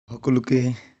সকলোকে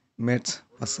ম্যাথছ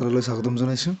পাঠশালালৈ স্বাগতম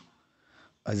জনাইছো।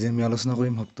 আজি আমি আলোচনা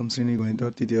কৰিম সপ্তম শ্ৰেণীৰ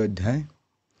গণিতৰ তৃতীয় অধ্যায়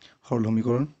সৰল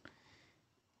সমীকৰণ।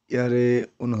 ইয়াৰে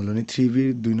অনুশীলনী 3b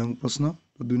 2 নং প্ৰশ্ন।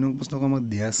 তো 2 নং প্ৰশ্নক আমাক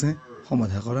দিয়া আছে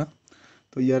সমাধান কৰা।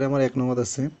 তো ইয়াৰে আমাৰ 1 নম্বৰত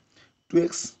আছে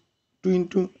 2x 2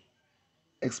 into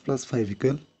x plus 5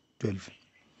 equal 12।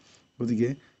 গতিকে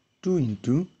 2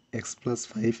 into x plus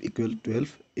 5 equal 12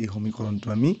 এই সমীকৰণটো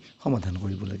আমি সমাধান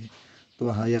কৰিব লাগে। তো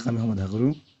ইয়াক আমি সমাধান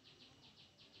কৰোঁ।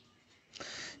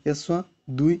 Yes,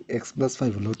 2x plus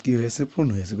 5 হলত কি হৈ আছে পূৰ্ণ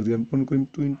হৈ আছে। গতিকে আমি পূৰ্ণ কৰিম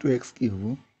 2 into x কি হ'ব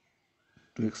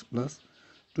 2x plus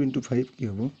 2 into 5 কি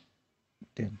হ'ব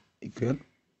 10 equal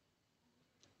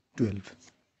 12।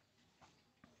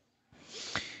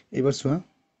 এবাৰ চোৱা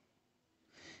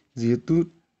যেহেতু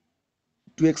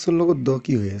 2x ৰ লগত 10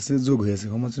 কি হৈ আছে যোগ হৈ আছে,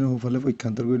 সমান্তৰাল সোঁফালে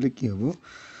পক্ষান্তৰ কৰিলে কি হ'ব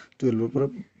 12 ৰ পৰা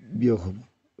বিয়োগ হ'ব।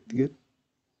 গতিকে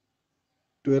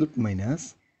 12 minus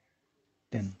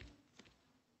 10।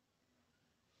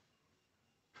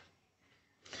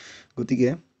 গতিকে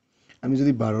আমি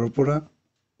যদি 12 ৰ পৰা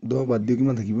 10 বাদ দিও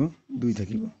কিমান থাকিব 2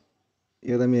 থাকিব।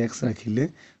 ইয়াত আমি x ৰাখিলে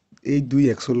এই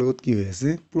 2x ৰ লগত কি হৈ আছে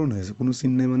পূৰণ হৈ আছে, কোনো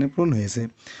চিন নাই মানে পূৰণ হৈ আছে।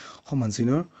 সমান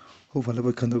চিনৰ সোঁফালে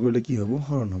পক্ষান্তৰ কৰিলে কি হ'ব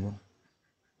হৰণ হ'ব।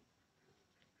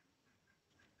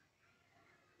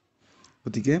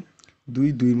 গতিকে 2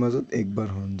 2 মাজত একবাৰ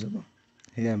হৰণ যাব।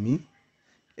 হে আমি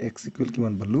x ইকুৱেল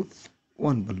কিমান পালো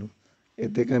 1 পালো।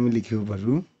 এতেকে আমি লিখিব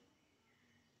পাৰো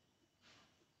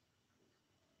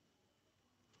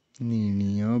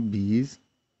নিৰ্ণয় বীজ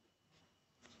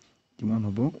কিমান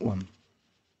হ'ব 1।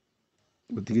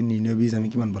 গতিকে নিৰ্ণয় বীজ আমি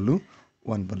কিমান পালো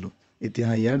 1 পালো। এতিয়া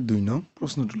ইয়াৰ 2 নং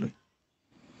প্ৰশ্নটোলৈ।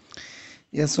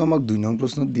 ইয়াত আমাক 2 নং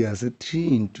প্ৰশ্নত দিয়া আছে 3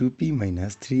 into p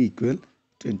minus 3 equal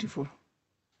 24।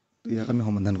 তো ইয়াক আমি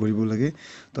সমাধান কৰিব লাগে।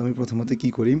 তো আমি প্ৰথমতে কি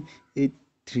কৰিম এই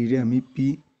 3 ৰে আমি p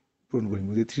পূৰণ কৰিম।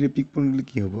 গতিকে 3 ৰে p পূৰণ কৰিলে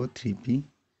কি হ'ব 3p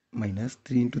minus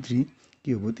 3 into 3 কি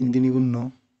হ'ব 3 3 গুণ 9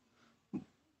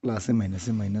 প্লাস এ মাইনাস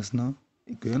 9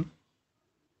 ইকুয়াল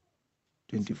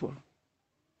 24।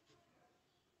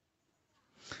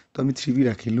 তো আমি 3b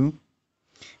রাখিলো।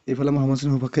 এইফালে আমাৰ সমান্তৰাল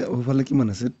সোঁফালে কিমান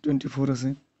আছে 24 আছে।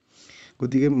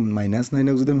 গতিকে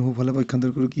 -9ক যদি আমি সোঁফালে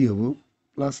পক্ষান্তৰ কৰো কি হ'ব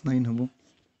 +9 হ'ব।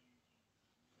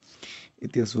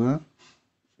 এতিয়া চোৱা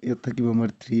ইয়াত থাকিব আমাৰ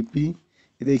 3p।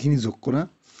 এতিয়া এইখিনি যোগ কৰা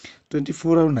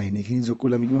 24 আৰু 9 এইখিনি যোগ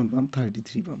কৰিলে আমি কিমান পাম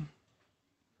 33 পাম।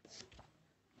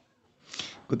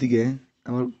 গতিকে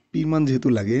আমাৰ p মান যেহেতু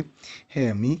লাগে হে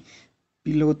আমি p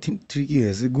লগত 3 কি হৈ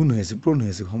আছে গুণ হৈ আছে পূৰণ হৈ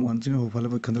আছে। সমান চিনৰ সোঁফালে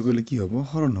পক্ষান্তৰ কৰিলে কি হ'ব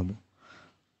হৰণ হ'ব।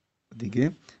 গতিকে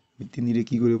আমি 3 ৰে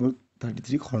কি কৰিব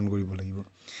 33 হৰণ কৰিব লাগিব।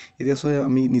 এতিয়া চোৱা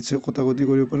আমি নিশ্চয় কটাকটি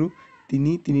কৰিব পাৰো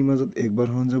 3 3 মাজত একবাৰ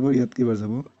হৰণ যাব, ইয়াত কিবাৰ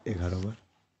যাব 11 বাৰ।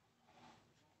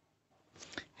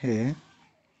 হে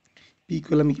p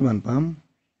ইকুৱেল আমি কিমান পাম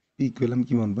p ইকুৱেল আমি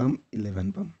কিমান পাম 11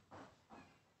 পাম।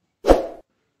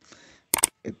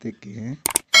 এতেকে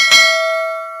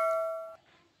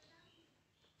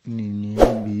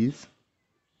নিৰ্ণয় বীজ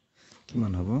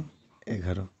কিমান হ'ব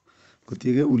 11।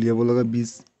 গতিকে উলিয়াব লগা বীজ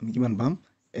আমি কিমান পাম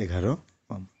 11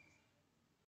 পাম।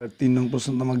 3 নং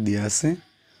প্ৰশ্নত আমাক দিয়া আছে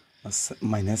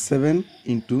 -7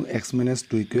 into x minus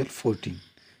 2 equal 14।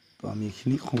 তো আমি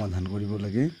এইখিনি সমাধান কৰিব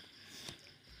লাগে।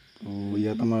 তো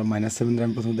ইয়াত আমাৰ -7 ৰে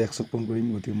আমি প্ৰথমতে x পূৰণ কৰিম।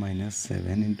 গতিকে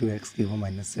 -7 into x কি হ'ব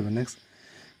 -7x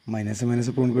মাইনাছে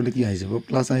মাইনাছে পূৰণ কৰিলে কি আহি যাব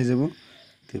প্লাস আহি যাব।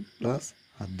 তে প্লাস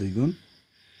 7 2 গুণ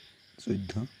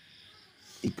 14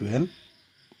 ইকুৱেল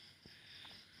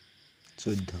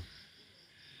 14।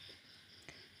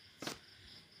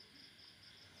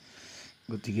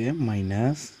 গতিকে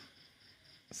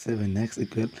 -7x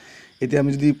ইকুৱেল এতিয়া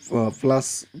আমি যদি প্লাস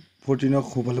 14ক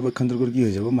সোঁফালে পক্ষান্তৰ কৰি কি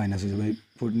হৈ যাব মাইনাস হৈ যাব।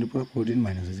 14 ৰ পৰা 14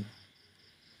 মাইনাস হৈ যাব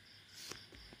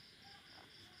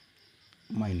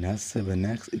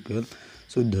 -7x ইকুৱেল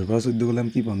 14 ৰ পৰা 14 গ'লে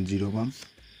আমি কি পাম 0 পাম।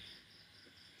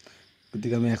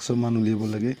 গতিকে আমি x ৰ মান উলিয়াব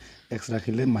লাগে। x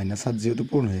ৰাখিলে -7 যেহেতু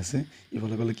পূৰণ হৈ আছে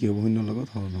ইফালে গ'লে কি হ'ব 0 লগত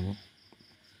হৰণ হ'ব।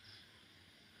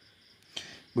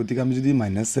 গতিকে আমি যদি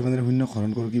 -7 ৰে 0 হৰণ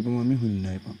কৰোঁ কি পাম আমি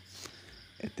 0 পাম।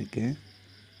 এতেকে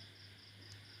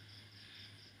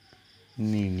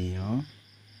নিৰ্ণয়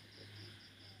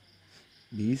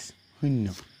বীজ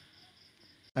 0।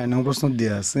 4 নং প্ৰশ্নত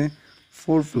দিয়া আছে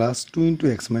 4 plus 2 into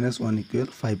x minus 1 equal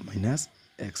 5 minus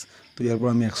x। তো ইয়াৰ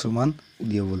পৰা আমি x ৰ মান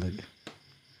উলিয়াব লাগে।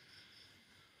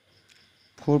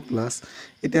 4 plus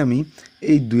এতিয়া আমি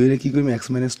এই 2 ৰে কি কৰিম x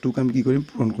minus 2 কাম কি কৰিম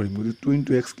পূৰণ কৰিম। গতিকে 2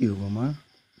 into x কি হ'ব আমাৰ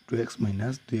 2x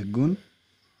minus 2 গুণ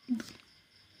 2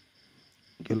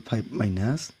 equal 5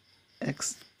 minus x।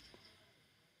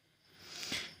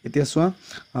 এতিয়া চোৱা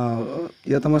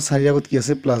ইয়াত আমাৰ 4 আগত কি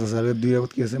আছে প্লাস আছে আৰু 2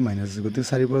 আগত কি আছে মাইনাস আছে। গতিকে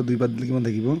 4 পৰা 2 বাদ দিলে কিমান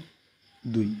থাকিব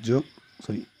 2 যোগ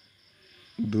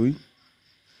 2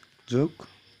 যোগ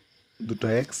দুটা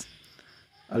x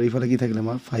আৰু ইফালে কি থাকিলে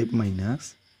আমাৰ 5 মাইনাছ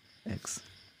x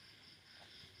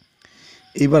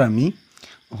এইবাৰ আমি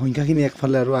সংখ্যাখিনি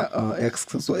একফালে আৰু x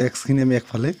খিনি আমি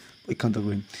একফালে পক্ষান্তৰ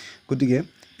কৰিম গতিকে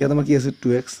ইয়াত আমাৰ কি আছে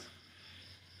 2x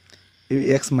এই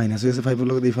x মাইনাছ হৈ আছে 5 ৰ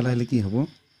লগত ইফালে আহিলে কি হ'ব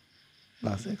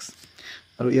প্লাছ x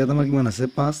আৰু ইয়াত আমাৰ কিমান আছে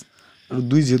 5 আৰু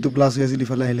 2 যেহেতু প্লাছ হৈ আছিল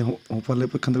ইফালে আহিলে ওফালে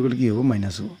পক্ষান্তৰ কৰিলে কি হ'ব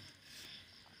মাইনাছ হ'ব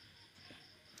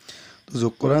তো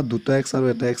যোগ কৰা দুটা x আৰু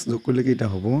এটা x যোগ কৰিলে কেইটা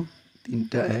হ'ব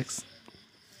তিনটা x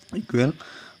ইকুৱেল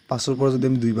 5 ৰ পৰা যদি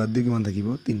আমি 2 বাদ দিও কিমান থাকিব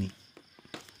 3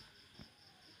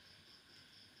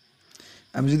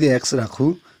 আমি যদি x ৰাখো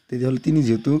তেতিয়াহলে 3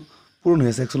 যেহেতু পূৰণ হৈ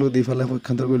আছে x ৰ লগত ইফালে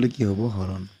পক্ষান্তৰ কৰিলে কি হ'ব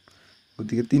হৰণ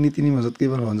গতিকে 3 মাজত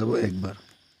কেইবাৰ হৰণ যাব একবাৰ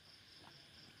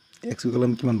x ইকুৱেল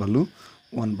আমি কিমান পালো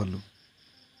 1 পালো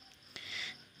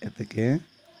এতেকে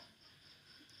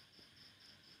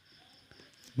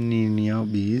নিৰ্ণয়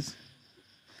বীজ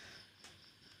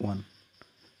 1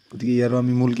 গতিকে ইয়াৰো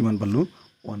আমি মূল কিমান পালো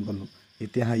 1 পালো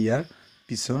এতিয়া ইয়াৰ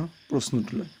পিছৰ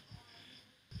প্ৰশ্নটোলৈ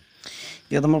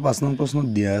ইয়াত আমাৰ 5 নং প্ৰশ্নত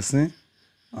দিয়া আছে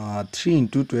 3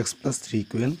 into 2x plus 3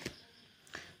 equal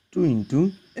 2 into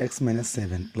x minus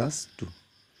 7 plus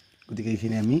 2 গতিকে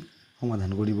এইখিনি আমি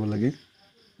সমাধান কৰিব লাগে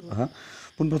তো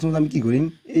পোনপ্ৰথমে আমি কি কৰিম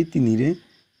এই 3 ৰে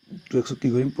 2x কি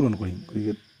কৰিম পূৰণ কৰিম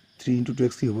গতিকে 3 into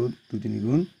 2x কি হ'ব 2 3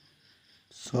 গুণ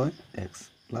 6x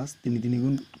plus 3 3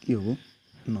 গুণ কি হ'ব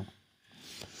 9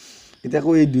 এতিয়া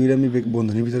আকৌ এই 2 ৰে আমি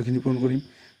বন্ধনীৰ ভিতৰখিনি পূৰণ কৰিম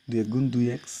 2 1 গুণ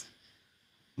 2x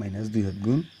minus 2 7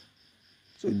 গুণ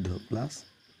 14 plus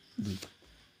 2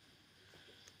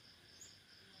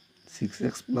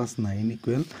 6x plus 9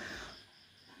 equal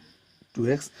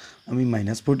 2x আমি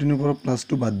minus 14 পৰা plus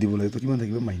 2 বাদ দিব লাগে তো কিমান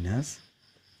থাকিব minus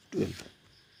 12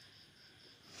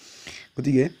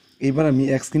 গতিকে এইবাৰ আমি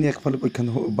x খিনি একফালে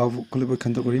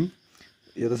পক্ষান্তৰ কৰিম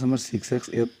ইয়াত আছে আমাৰ 6x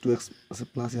ইয়াত 2x আছে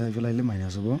প্লাস ইফালে আহিলে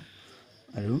মাইনাস হ'ব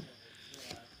আৰু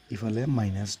ইফালে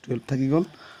 -12 থাকি গল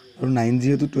আৰু 9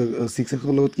 যেহেতু 6x ৰ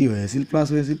লগত কি হৈ আছিল প্লাস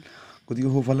হৈ আছিল গতিকে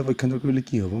সোফালে পক্ষান্তৰ কৰিলে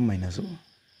কি হ'ব মাইনাস হ'ব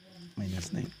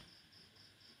 -9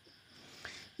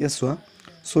 ইয়াসোৱা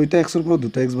 6টা x ৰ পৰা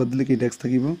 2টা x বাদ দিলে কেইটা x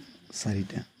থাকিব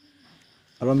 4টা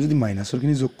আৰু আমি যদি মাইনাসৰ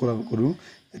খিনি যোগ কৰো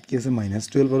এত কি আছে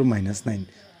 -12 আৰু -9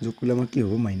 যোগ কৰিলে আমাৰ কি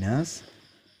হ'ব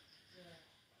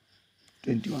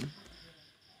 -21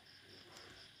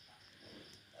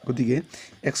 গতিকে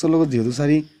x ৰ লগত যেহেতু 4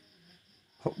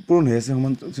 পূৰণ হৈ আছে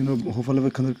সমান চিহ্ন সোফালে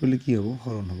পক্ষান্তৰ কৰিলে কি হ'ব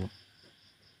হৰণ হ'ব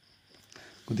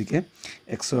গতিকে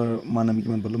x ৰ মান আমি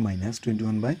কিমান পালো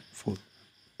 -21/4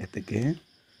 এতেকে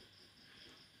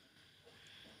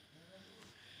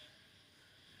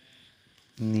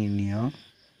নিৰ্ণয়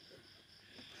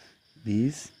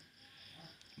বীজ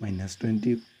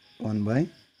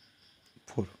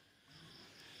 -21/4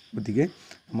 গতিকে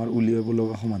আমাৰ উলিয়াব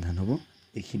লগা সমাধান হ'ব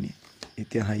এইখিনি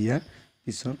এতিয়া হাইয়াৰ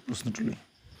পিছৰ প্ৰশ্নটোলৈ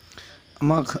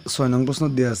আমাক 6 নং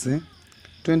প্ৰশ্নত দিয়া আছে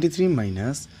 23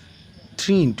 minus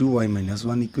 3 into y minus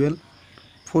 1 equal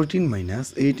 14 minus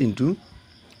 8 into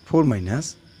 4 minus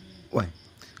y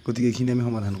গতিকে এইখিনি আমি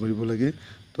সমাধান কৰিব লাগে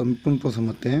তো আমি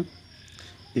প্ৰথমতে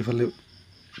ইফালে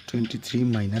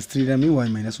 23 minus 3 ৰে আমি y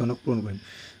minus 1 ক পূৰণ কৰিম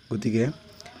গতিকে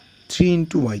 3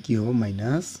 into y কি হ'ব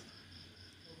minus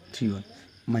 3y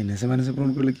minus পূৰণ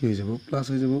কৰিলে কি হৈ যাব প্লাস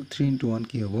হৈ যাব 3 into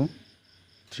 1 কি হ'ব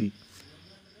 3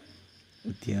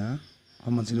 এতিয়া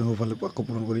সমান চিহ্ন সোফালে আকৌ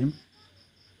পূৰণ কৰিম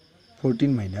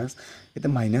 14 minus এটা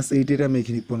 -8 ৰে আমি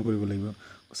এইখিনি পূৰণ কৰিব লাগিব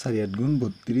 4 8 গুণ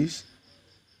 32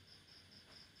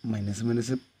 minus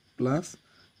প্লাস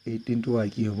 8 into y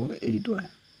কি হ'ব 8y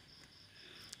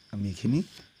আমি এইখিনি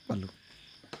পালো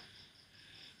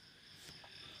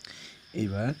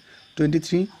এইবাৰ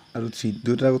 23 আৰু 3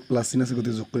 দুটা আগত প্লাস চিহ্ন আছে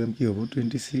গতিকে যোগ কৰিম কি হ'ব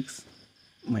 26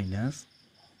 minus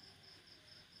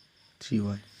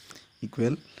 3y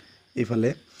ইকুৱেল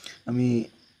এইফালে আমি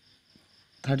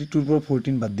 32 ৰ পৰা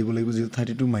 14 বাদ দিব লাগিব যেহেতু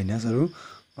 32 মাইনাস আৰু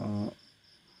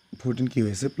 14 কি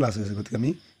হৈছে প্লাস হৈছে গতিকে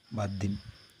আমি বাদ দিম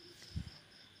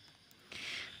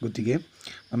গতিকে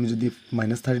আমি যদি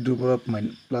 -32 ৰ পৰা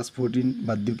 +14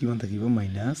 বাদ দিও কিমান থাকিব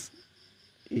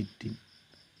 -18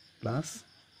 প্লাস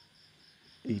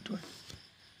 8y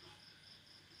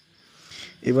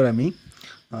এবাৰ আমি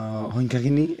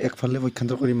সংখ্যাখিনি একফালে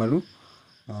পক্ষান্তৰ কৰিম আৰু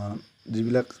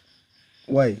যিবিলাক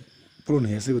y পূৰণ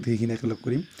হৈ আছে গতিকে এইখিনি একলগ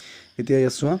কৰিম এতিয়া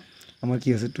ইয়াছোৱা আমাৰ কি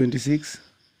আছে 26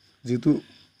 যেহেতু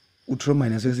 18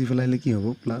 মাইনাস হৈ আছে ইফালে আহিলে কি হ'ব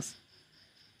প্লাস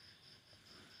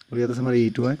আৰু ইয়াত আছে আমাৰ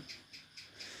 8y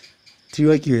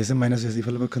 3y কি হৈছে মাইনাস হৈ আছে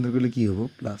ইফালে পক্ষান্তৰ কৰিলে কি হ'ব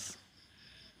প্লাস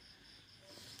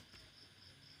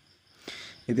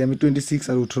এতিয়া আমি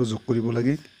 26 আৰু 18 যোগ কৰিব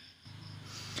লাগে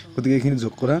গতিকে এইখিনি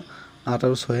যোগ কৰা 8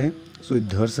 আৰু 6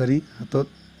 14 4 হাতত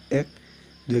 1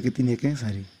 2 1 3 1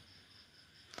 4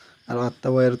 আৰু 8টা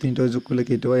y আৰু 3টা y যোগ কৰিলে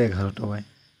কেইটা y 11টা y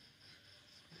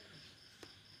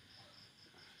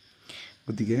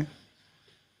গতিকে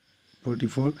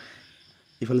 44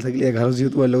 ইফালে থাকিলে 11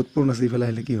 যেহেতু y লগত পূৰ্ণ আছে ইফালে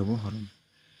আহিলে কি হ'ব হৰণ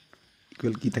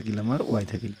ইকুৱেল কি থাকিল আমাৰ y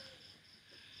থাকিল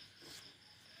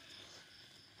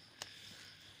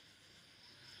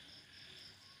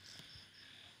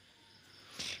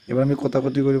এবাৰ আমি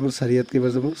কটাকটি কৰিব 4 ইয়াত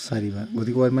কেইবাৰ যাব 4 বাৰ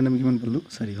গতিকে y মানে আমি কিমান পালো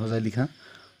 4 সজাই লিখা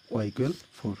y ইকুৱেল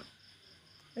 4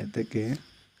 এতেকে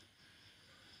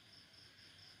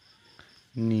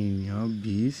নিৰ্ণয়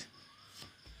 20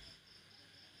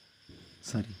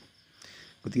 4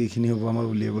 গতিকে এইখিনি হ'ব আমাৰ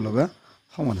উলিয়াব লগা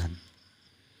সমাধান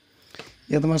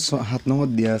ইয়াত আমাৰ 7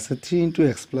 নম্বৰত দিয়া আছে 3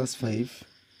 * x + 5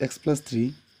 x + 3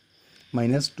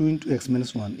 - 2 * x - 1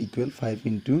 = 5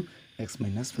 * x -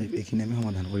 5 এইখিনি আমি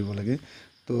সমাধান কৰিব লাগে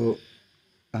তো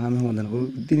আমি সমাধান কৰোঁ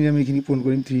তিনি আমি এইখিনি পূৰণ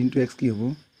কৰিম 3 * x কি হ'ব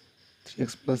 3x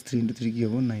 + 3 * 3 কি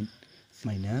হ'ব 9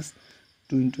 -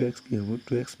 2 * x কি হ'ব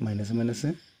 2x - মাইনাছে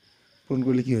পূৰণ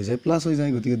কৰিলে কি হৈ যায় প্লাছ হৈ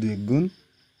যায় গতিকে 2 * 1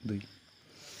 = 2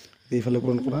 এইফালে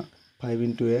পূৰণ কৰা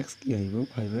 5 * x কি আহিব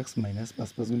 5x -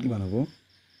 5 5 গুণ কিমান হ'ব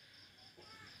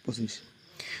 25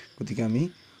 গতিকে আমি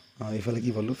এইফালে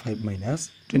কি পালো 5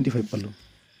 - 25 পালো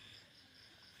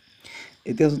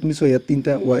এতিয়া তুমি চোৱা ইয়াত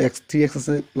তিনটা x 3x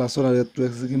আছে প্লাছৰ আৰু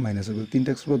 2x আছে কি মাইনাছৰ গতিকে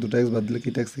 3x পৰা 2x বাদ দিলে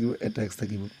কেইটা x থাকিব এটা x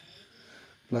থাকিব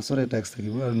প্লাছৰ এটা x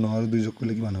থাকিব আৰু 9 আৰু 2 যোগ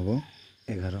কৰিলে কিমান হ'ব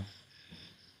 11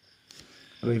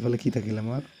 আৰু এইফালে কি থাকিল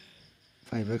আমাৰ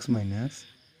 5x -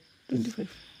 25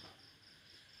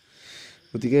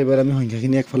 গতিকে এবাৰ আমি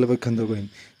সংখ্যাখিনি একফালে পক্ষান্তৰ কৰিম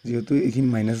যেহেতু এইখিনি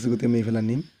মাইনাছ আছে গতিকে আমি এইফালে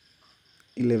আনিম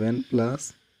 11 +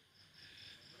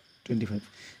 25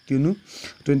 কিয়নো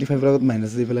 25 ৰ আগত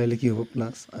মাইনাছ এইফালে আহিলে কি হ'ব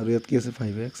প্লাছ আৰু ইয়াত কি আছে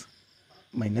 5x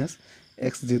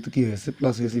 - x যেহেতু কি হৈ আছে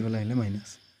প্লাছ হৈ আছে এইফালে আহিলে মাইনাছ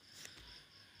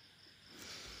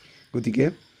গতিকে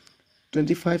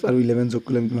 25 আৰু 11 যোগ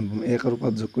কৰিলে আমি কিমান পাম 1 আৰু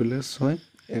 5 যোগ কৰিলে 6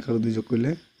 1 আৰু 2 যোগ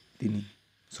কৰিলে 3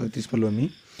 36 পালো আমি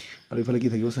আৰু এইফালে কি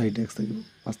থাকিব 4টা x থাকিব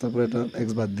 5টাৰ পৰা এটা x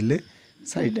বাদ দিলে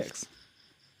 4টা x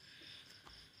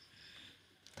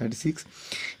 36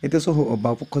 এতিয়া সো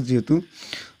বাওপক্ষত যেহেতু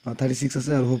 36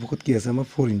 আছে আৰু সোপক্ষত কি আছে আমাৰ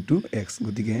 4 * x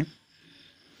গতিকে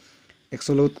x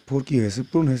ৰ লগত 4 কি হৈছে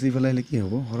পূৰণ হৈছে ইফালে আহিলে কি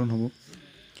হ'ব হৰণ হ'ব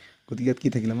গতিকে ইয়াত কি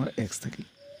থাকিল আমাৰ x থাকিল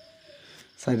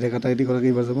 4টা কাটাকাটি কৰা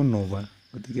কেইবাৰ যাব 9 বাৰ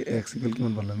গতিকে x =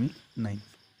 কিমান পালো আমি 9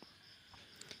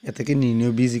 এতেকে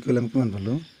নিৰ্ণয় 20 = আমি কিমান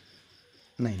পালো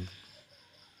 9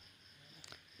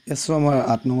 এছ আমাৰ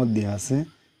 8 নম্বৰত দিয়া আছে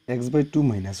x/2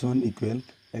 - 1 =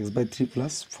 x/3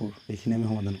 + 4 এইখিনি আমি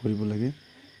সমাধান কৰিব লাগে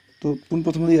তো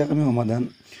পোনপ্ৰথমে ইয়াক আমি সমাধান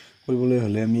কৰিবলৈ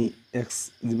হ'লে আমি x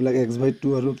যিবিলাক x/2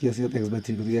 আৰু কি আছে ইয়াত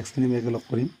x/3 গতিকে x খিনি আমি একেলগ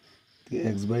কৰিম গতিকে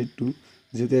x/2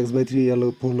 যেহেতু x/3 ইয়াৰ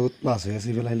লগত 4 লগত প্লাছ হৈ আছে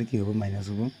ইফালে আহিলে কি হ'ব মাইনাছ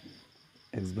হ'ব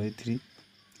x/3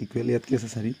 = ইয়াত কি আছে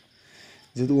 4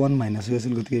 যেহেতু 1 মাইনাছ হৈ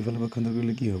আছিল গতিকে ইফালে পক্ষান্তৰ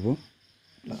কৰিলে কি হ'ব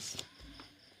প্লাছ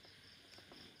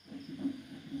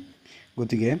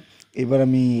গতিকে এইবাৰ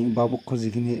আমি বাওপক্ষৰ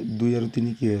যিখিনি 2 আৰু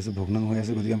 3 কি হৈ আছে ভগ্নাংশ হৈ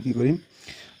আছে গতিকে আমি কি কৰিম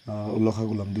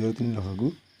লসাগু ল'ম 2 আৰু 3 লসাগু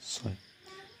 6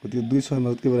 গতিকে 2 6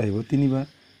 মাজত কেইবাৰ আহিব 3 বাৰ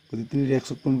গতিকে 3 ৰ x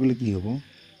পূৰণ কৰিলে কি হ'ব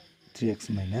 3x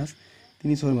 -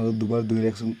 3 6 মাজত দুবাৰ 2 ৰ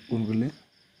x পূৰণ কৰিলে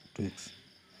 2x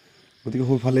গতিকে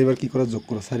সোঁফালে এবাৰ কি কৰা যোগ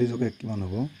কৰা 4 যোগ 1 কিমান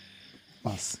হ'ব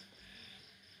 5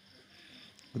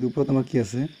 গতিকে ওপৰত আমাৰ কি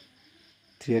আছে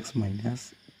 3x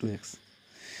 - 2x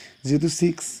যেহেতু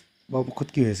 6 বাওপক্ষত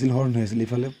কি হৈছিল হৰণ হৈ আছিল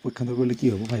ইফালে পক্ষান্তৰ কৰিলে কি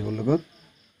হ'ব 5 ৰ লগত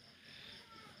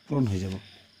পূৰণ হৈ যাব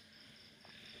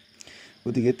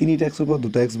গতিকে 3টা x ৰ পৰা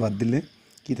 2টা x বাদ দিলে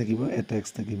কি থাকিব এটা x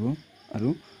থাকিব আৰু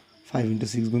 5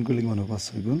 * 6 গুণ কৰিলে কিমান হ'ব 5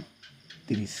 6 গুণ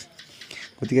 30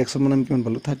 গতিকে x ৰ মান আমি কিমান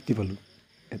পালো 30 পালো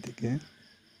এতেকে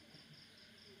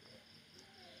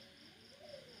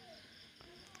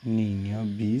নিৰ্ণয়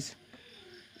 20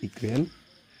 =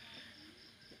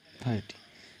 30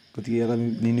 গতিকে ইয়াত আমি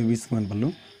নিৰ্ণয় 20 কিমান পালো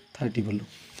 30 পালো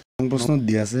প্ৰশ্নত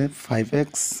দিয়া আছে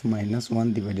 5x - 1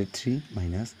 / 3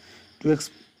 - 2x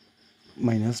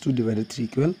 - 2 / 3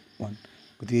 = 1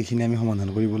 গতিকে এইখিনি আমি সমাধান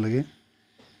কৰিব লাগে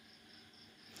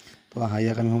তো আহা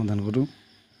ইয়াক আমি সমাধান কৰোঁ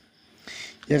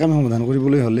ইয়াক আমি সমাধান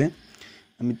কৰিবলৈ হ'লে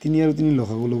আমি 3 আৰু 3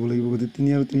 লসাগু ল'ব লাগিব গতিকে 3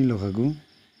 আৰু 3 লসাগু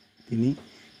 3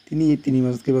 3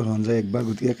 মাজত কেইবাৰ হৰণ যায় একবাৰ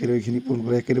গতিকে একেৰে এইখিনি পূৰণ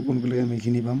কৰা একেৰে পূৰণ কৰিলে আমি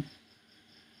এইখিনি পাম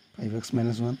 5x -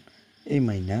 1 এই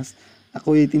মাইনাছ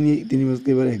আকৌ এই 3 মাজত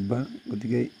কেইবাৰ একবাৰ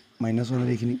গতিকে -1 আৰু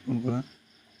এইখিনি পূৰণ কৰা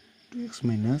 2x -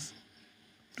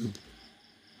 2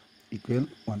 =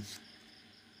 1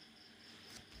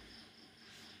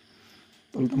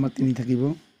 তলত আমাৰ 3 থাকিব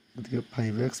গতিকে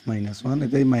 5x - 1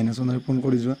 এতিয়া এই -1 আৰু পূৰণ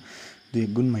কৰি যোৱা 2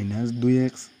 1 গুণ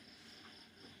 -2x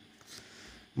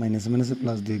মাইনাছে মাইনাছে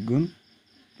প্লাছ 2 1 গুণ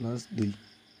 +2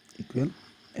 =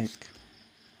 1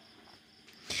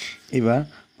 এইবাৰ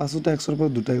 5টা এক্সৰ পৰা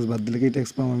 2টা এক্স বাদ দিলে কেইটা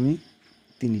এক্স পাম আমি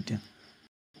 3টা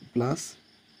প্লাস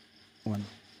 1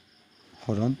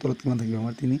 হৰণ তলত কিমান থাকিব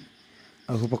আমাৰ 3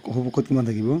 আৰু হপকত কিমান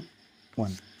থাকিব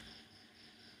 1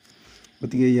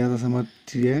 গতিকে ইয়াত আছে আমাৰ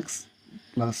 3x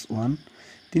প্লাস 1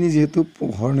 3 যেহেতু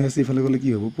হৰণ হৈ আছে ইফালে গলে কি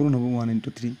হ'ব পূৰণ হ'ব 1 *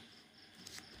 3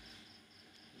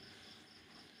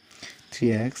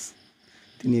 3x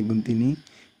 3 * 3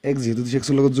 x যেহেতু 3x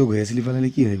ৰ লগত যোগ হৈ আছিল ইফালে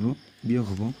কি হ'ব বিয়োগ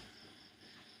হ'ব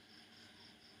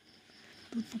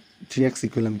 3x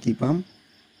ইকুৱেল আমি কি পাম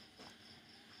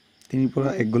 3 পৰা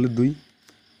 1 গলে 2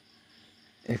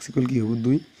 x ইকুৱেল কি হ'ব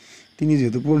 2 3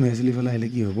 যেহেতু পূৰণ হৈ আছিল ইফালে আহিলে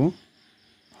কি হ'ব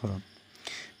হৰণ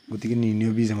গতিকে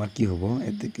নিৰ্ণয় বীজ আমাৰ কি হ'ব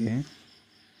এতেকে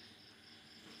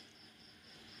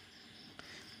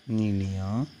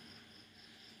নিৰ্ণয়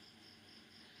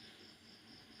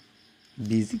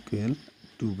বীজ ইকুৱেল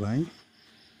 2/3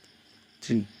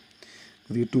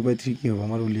 গতিকে 2/3 কি হ'ব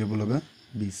আমাৰ উলিয়াব লগা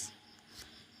বীজ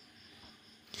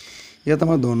ইয়াত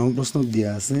আমাৰ 2 নং প্ৰশ্নত দিয়া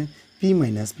আছে p -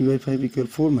 p/5 =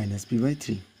 4 -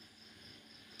 p/3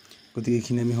 গতিকে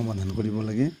এইখিনি আমি সমাধান কৰিব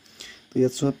লাগে তো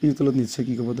ইয়াত চোৱা p তলত নিশ্চয়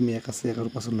কি ক'ব তুমি 1 আছে 1 আৰু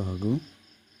 5 লসাগু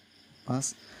 5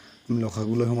 আমি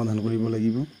লসাগু লৈ সমাধান কৰিব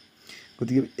লাগিব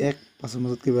গতিকে 1 5 ৰ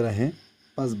মাজত কেইবাৰ আহে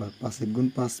 5 বাৰ 5 * 1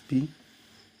 = 5p -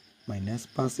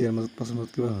 5 ইয়াৰ মাজত 5 ৰ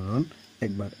মাজত কেইবাৰ হৰণ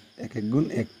একবাৰ 1 * 1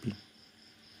 = 1p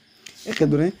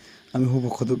একেদৰে আমি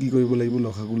হপক্ষটো কি কৰিব লাগিব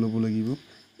লসাগু ল'ব লাগিব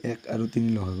 1 আৰু 3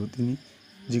 লসাগু 3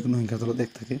 যিকোনো সংখ্যাৰ তলত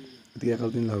 1 থাকে গতিকে 1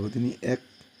 আৰু 3 লসাগু 3 1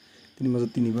 3 মাজত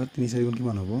 3 বাৰ 3 4 গুণ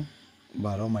কিমান হ'ব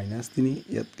 12 - 3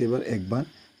 ইয়াত কেইবাৰ একবাৰ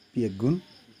p 1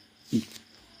 * p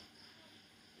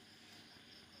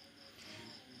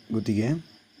গতিকে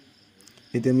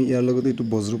এতিয়া আমি ইয়াৰ লগতে এইটো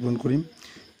বজ্ৰ পূৰণ কৰিম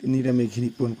 3 আমি এইখিনি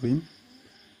পূৰণ কৰিম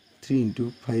 3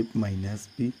 * 5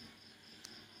 - p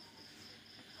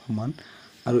সমান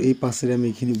আৰু এই 5 ৰে আমি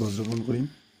এইখিনি বজ্ৰ পূৰণ কৰিম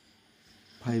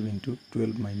 5 *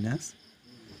 12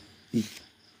 - p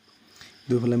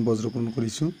দুইফালে আমি বজ্ৰ পূৰণ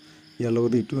কৰিছো ইয়াৰ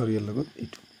লগত এইটো আৰু ইয়াৰ লগত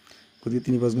এইটো গতিকে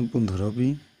 3 * 5 = 15p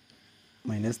 -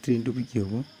 3 * p কি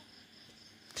হ'ব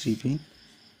 3p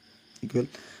ইকুৱেল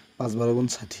 5 * 12 =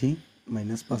 60 -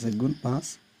 5 * 1 =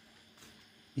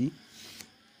 5p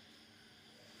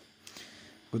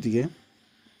গতিকে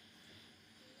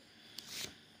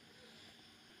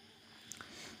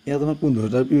ইয়াত আমাৰ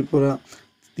 15টা পিৰ পৰা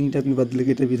 3টা পি বাদ দিলে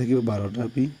কেইটা পি থাকিব 12টা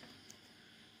পি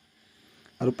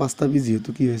আৰু 5টা পি যেহেতু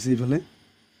কি হৈছে ইফালে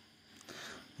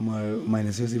আমাৰ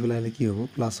মাইনাস হৈছে ইফালে আহিলে কি হ'ব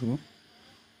প্লাস হ'ব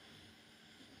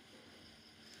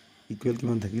ইকুৱেল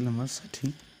কিমান থাকিল আমাৰ 60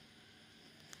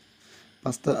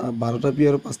 12টা পি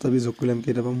আৰু 5টা পি যোগ কৰিলে আমি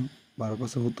কেইটা পাম 12 + 5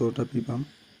 = 17টা পি পাম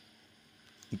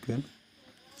ইকুৱেল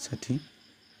 60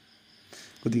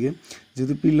 গতিকে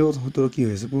যেহেতু পি লগত 17 কি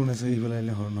হৈছে পূৰণ হৈছে ইফালে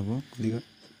আহিলে হৰণ হ'ব গতিকে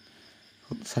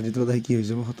 60 তলত আহি কি হৈ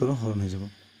যাব 17 হৰণ হৈ যাব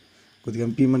গতিকে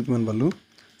আমি পি মান কিমান পালো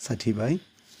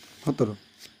 60/17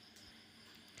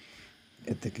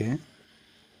 এতেকে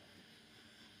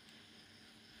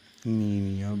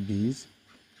নিৰ্ণয় বীজ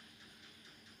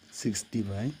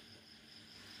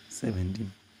 60/17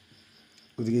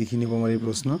 গতিকে এইখিনি আমাৰ এই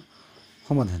প্ৰশ্ন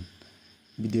সমাধান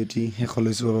ভিডিঅ'টি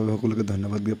শেষলৈ চোৱাৰ বাবে সকলোকে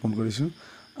ধন্যবাদ জ্ঞাপন কৰিছোঁ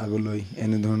আগলৈ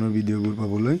এনে ধৰণৰ ভিডিঅ'বোৰ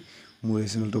পাবলৈ মোৰ এই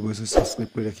চেনেলটো অৱশ্যই সাবস্ক্ৰাইব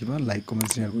কৰি ৰাখিবা লাইক কমেন্ট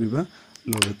শ্বেয়াৰ কৰিবা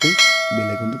লগতে বেল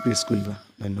আইকনটো প্ৰেছ কৰিবা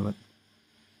ধন্যবাদ